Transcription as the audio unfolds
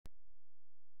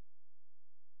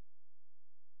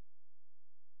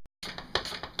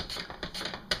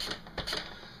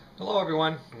Hello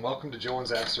everyone, and welcome to Joe and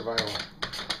Zach Survival.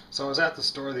 So I was at the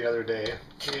store the other day,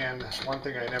 and one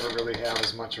thing I never really have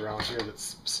as much around here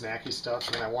that's snacky stuff,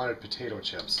 and I wanted potato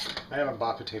chips. I haven't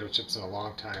bought potato chips in a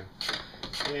long time.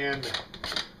 And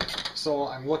so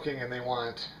I'm looking, and it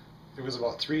was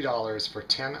about $3 for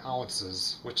 10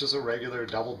 ounces, which is a regular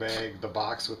double bag, the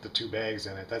box with the 2 bags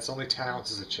in it. That's only 10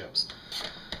 ounces of chips.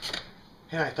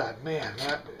 And I thought, man,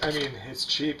 it's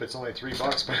cheap, it's only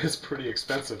 $3, but it's pretty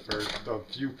expensive for the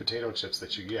few potato chips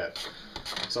that you get.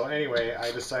 So anyway,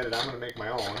 I decided I'm going to make my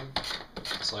own.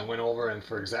 So I went over, and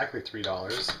for exactly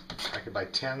 $3, I could buy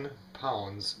 10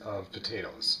 pounds of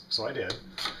potatoes. So I did.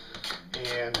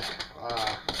 And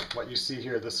what you see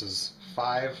here, this is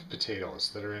 5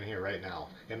 potatoes that are in here right now.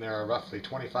 And there are roughly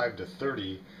 25 to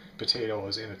 30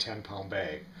 potatoes in a 10-pound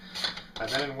bag. I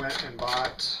then went and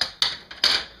bought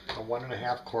a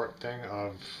 1.5 quart thing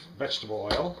of vegetable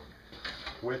oil,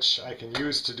 which I can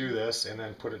use to do this, and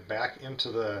then put it back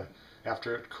into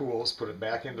after it cools, put it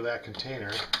back into that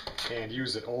container and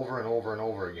use it over and over and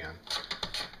over again.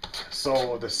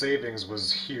 So the savings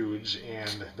was huge,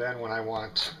 and then when I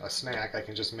want a snack I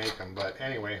can just make them. But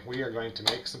anyway, we are going to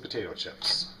make some potato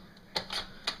chips.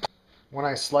 When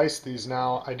I slice these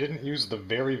now, I didn't use the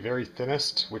very, very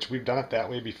thinnest, which we've done it that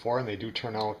way before, and they do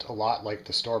turn out a lot like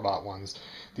the store-bought ones.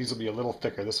 These will be a little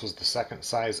thicker. This was the second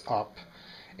size up,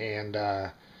 and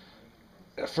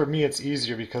for me it's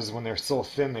easier because when they're so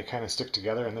thin they kind of stick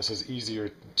together, and this is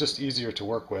just easier to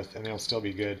work with, and they'll still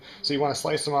be good. So you want to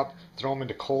slice them up, throw them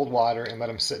into cold water, and let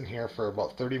them sit in here for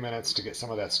about 30 minutes to get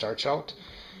some of that starch out,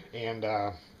 and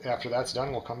after that's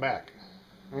done we'll come back.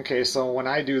 Okay, so when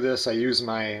I do this, I use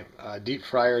my deep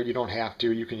fryer. You don't have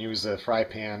to. You can use a fry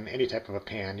pan, any type of a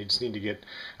pan. You just need to get,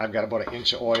 I've got about 1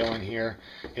 inch of oil in here,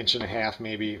 1.5 inches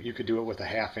maybe. You could do it with a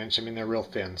 1/2 inch. I mean, they're real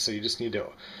thin, so you just need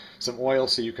some oil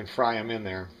so you can fry them in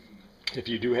there. If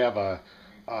you do have a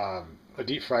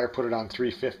deep fryer, put it on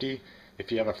 350.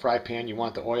 If you have a fry pan, you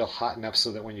want the oil hot enough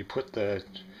so that when you put the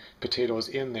potatoes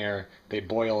in there, they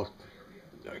boil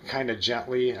kind of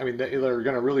gently. I mean, they're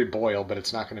going to really boil, but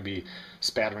it's not going to be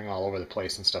spattering all over the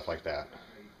place and stuff like that.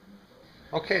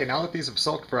 Okay, now that these have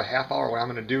soaked for a ½ hour, what I'm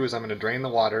going to do is I'm going to drain the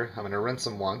water, I'm going to rinse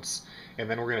them once, and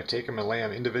then we're going to take them and lay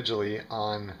them individually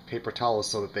on paper towels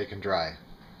so that they can dry.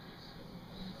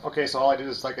 Okay, so all I did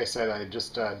is, like I said, I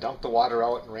just dumped the water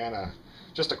out and ran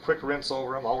just a quick rinse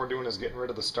over them. All we're doing is getting rid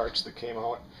of the starch that came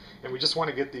out, and we just want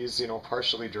to get these,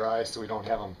 partially dry so we don't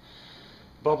have them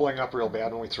bubbling up real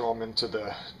bad when we throw them into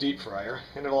the deep fryer.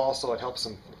 And it helps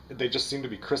them, they just seem to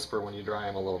be crisper when you dry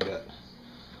them a little bit.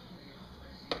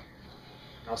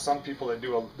 Now some people that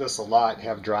do this a lot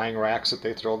have drying racks that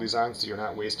they throw these on, so you're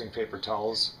not wasting paper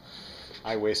towels.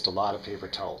 I waste a lot of paper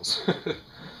towels.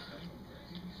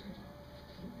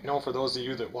 For those of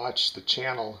you that watch the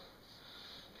channel,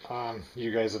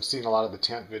 you guys have seen a lot of the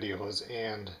tent videos,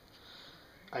 and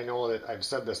I know that I've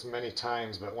said this many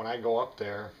times, but when I go up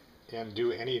there and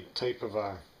do any type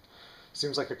of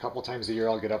seems like a couple times a year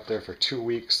I'll get up there for 2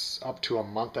 weeks, up to a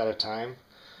month at a time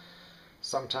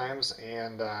sometimes,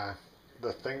 and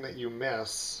the thing that you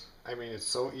miss, I mean, it's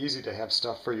so easy to have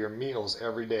stuff for your meals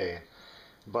every day,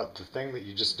 but the thing that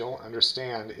you just don't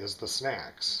understand is the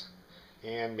snacks.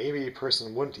 And maybe a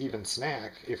person wouldn't even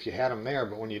snack if you had them there,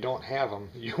 but when you don't have them,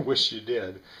 you wish you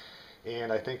did.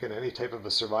 And I think in any type of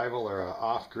a survival or a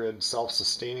off-grid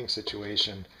self-sustaining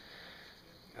situation,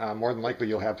 more than likely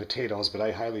you'll have potatoes, but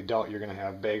I highly doubt you're going to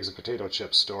have bags of potato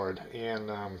chips stored.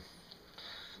 And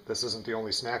this isn't the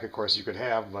only snack, of course, you could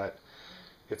have, but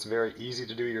it's very easy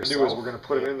to do yourself. We're going to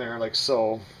put them in there like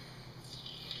so.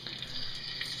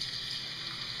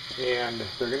 And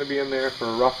they're going to be in there for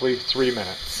roughly 3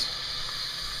 minutes.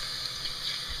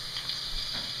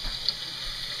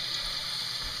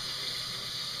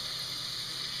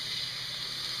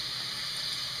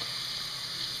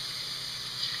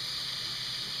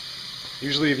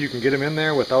 Usually if you can get them in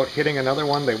there without hitting another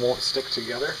one, they won't stick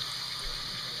together.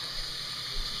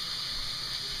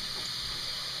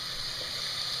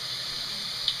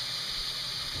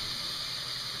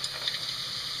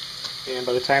 And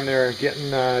by the time they're getting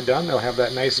done, they'll have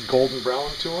that nice golden brown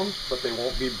to them, but they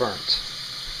won't be burnt.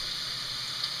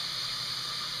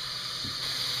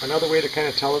 Another way to kind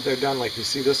of tell that they're done, like you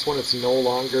see this one, it's no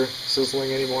longer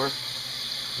sizzling anymore.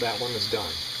 That one is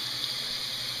done.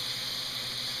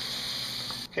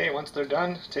 Okay, once they're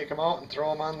done, take them out and throw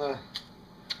them on the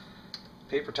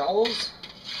paper towels.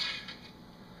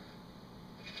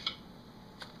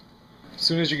 As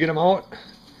soon as you get them out,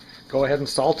 go ahead and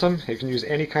salt them. You can use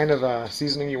any kind of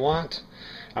seasoning you want.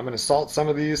 I'm going to salt some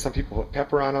of these. Some people put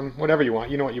pepper on them. Whatever you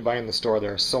want. You know what you buy in the store.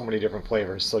 There are so many different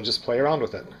flavors. So just play around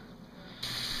with it.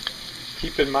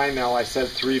 Keep in mind now I said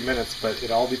 3 minutes, but it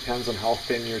all depends on how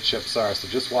thin your chips are. So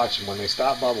just watch them. When they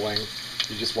stop bubbling,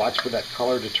 you just watch for that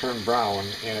color to turn brown,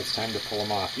 and it's time to pull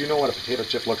them off. You know what a potato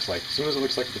chip looks like. As soon as it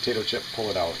looks like a potato chip, pull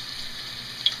it out.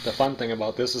 The fun thing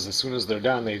about this is as soon as they're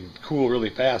done, they cool really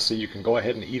fast, so you can go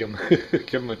ahead and eat them. Give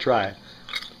them a try.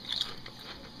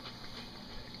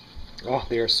 Oh,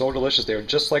 they are so delicious. They are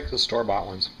just like the store-bought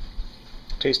ones.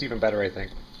 Taste even better, I think.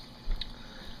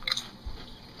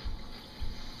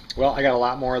 Well, I got a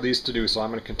lot more of these to do, so I'm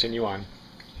going to continue on.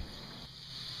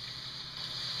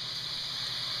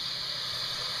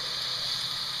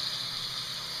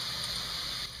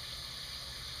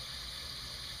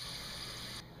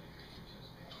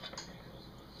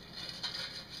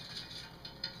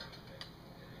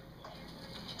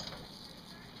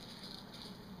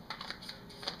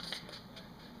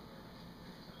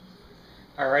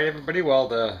 Alright everybody, well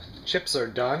the chips are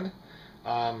done.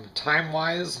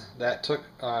 Time-wise, that took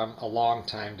a long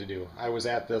time to do. I was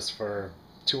at this for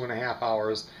 2.5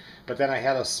 hours, but then I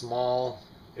had a small,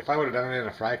 if I would have done it in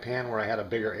a fry pan where I had a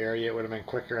bigger area, it would have been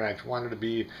quicker, and I wanted to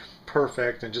be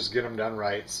perfect and just get them done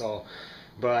right. So,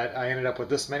 but I ended up with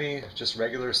this many just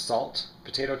regular salt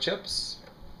potato chips.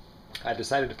 I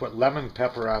decided to put lemon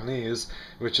pepper on these,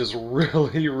 which is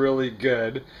really, really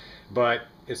good, but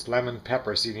it's lemon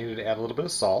pepper, so you needed to add a little bit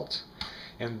of salt.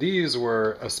 And these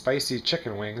were a spicy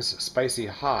chicken wings, spicy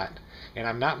hot. And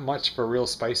I'm not much for real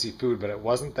spicy food, but it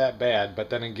wasn't that bad. But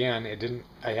then again, it didn't.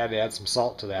 I had to add some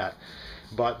salt to that.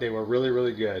 But they were really,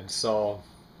 really good. So,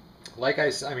 like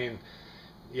I mean,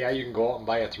 yeah, you can go out and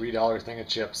buy a $3 thing of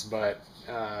chips, but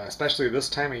especially this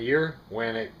time of year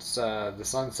when it's the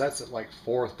sun sets at like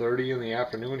 4:30 in the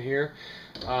afternoon here.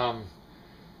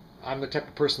 I'm the type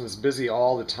of person that's busy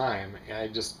all the time, and I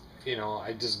just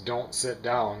don't sit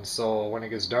down. So when it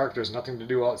gets dark, there's nothing to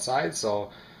do outside.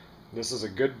 So this is a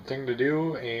good thing to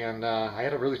do, and I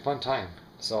had a really fun time.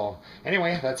 So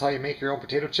anyway, that's how you make your own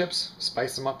potato chips.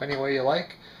 Spice them up any way you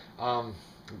like.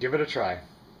 Give it a try.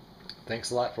 Thanks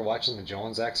a lot for watching the Joe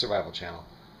and Zach Survival Channel.